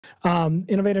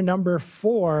Innovator number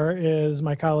 4 is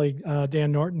my colleague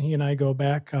Dan Norton. He and I go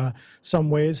back some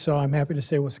ways, so I'm happy to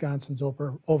say Wisconsin's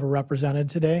overrepresented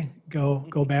today.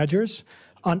 Go Badgers.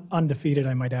 Undefeated,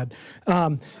 I might add.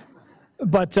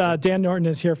 But Dan Norton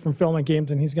is here from Filament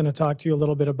Games, and he's going to talk to you a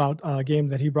little bit about a game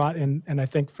that he brought in, and I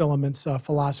think Filament's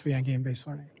philosophy on game-based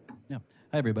learning. Yeah.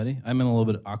 Hi, everybody. I'm in a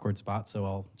little bit awkward spot, so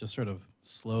I'll just sort of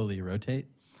slowly rotate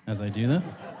as I do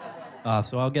this.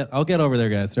 So I'll get over there,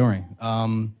 guys. Don't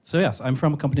worry. So yes, I'm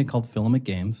from a company called Filament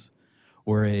Games.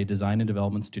 We're a design and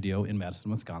development studio in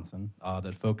Madison, Wisconsin,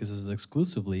 that focuses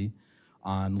exclusively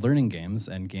on learning games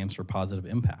and games for positive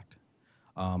impact.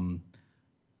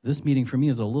 This meeting for me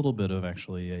is a little bit of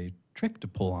actually a trick to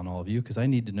pull on all of you, because I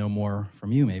need to know more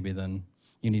from you maybe than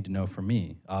you need to know from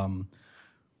me.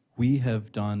 We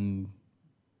have done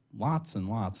lots and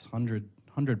lots,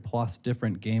 100 plus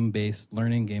different game-based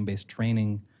learning, game-based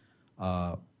training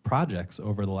projects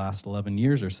over the last 11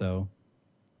 years or so.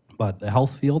 But the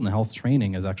health field and the health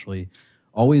training has actually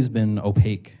always been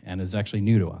opaque and is actually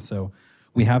new to us. So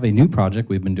we have a new project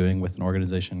we've been doing with an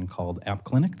organization called App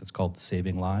Clinic that's called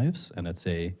Saving Lives, and it's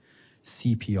a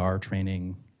CPR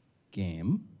training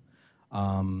game.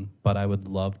 But I would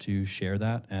love to share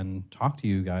that and talk to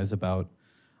you guys about,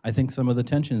 I think, some of the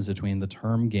tensions between the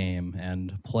term game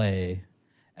and play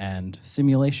and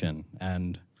simulation,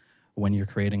 and when you're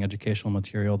creating educational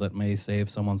material that may save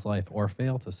someone's life or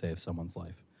fail to save someone's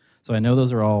life. So I know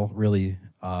those are all really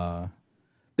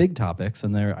big topics,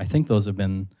 and I think those have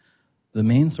been the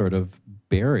main sort of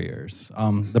barriers.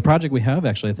 The project we have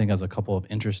actually, I think, has a couple of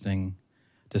interesting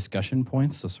discussion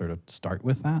points to sort of start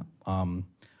with that.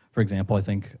 For example, I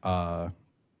think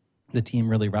the team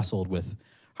really wrestled with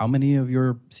how many of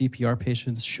your CPR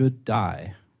patients should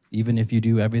die, even if you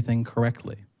do everything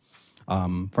correctly.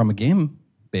 From a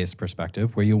game-based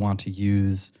perspective, where you want to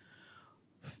use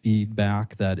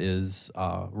feedback that is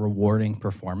rewarding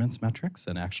performance metrics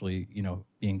and actually,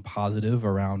 being positive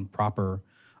around proper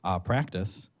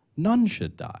practice, none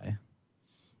should die.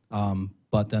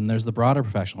 But then there's the broader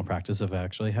professional practice of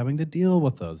actually having to deal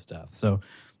with those deaths. So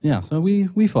yeah, so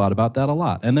we thought about that a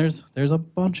lot. And there's a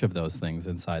bunch of those things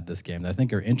inside this game that I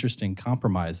think are interesting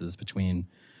compromises between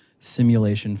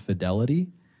simulation fidelity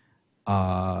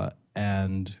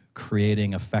and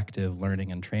creating effective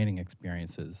learning and training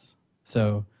experiences.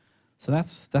 So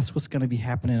that's what's going to be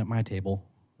happening at my table.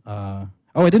 Oh,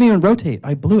 I didn't even rotate.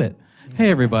 I blew it. Hey,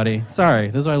 everybody. Sorry.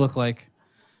 This is what I look like.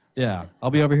 Yeah, I'll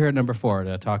be over here at number 4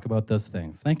 to talk about those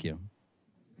things. Thank you.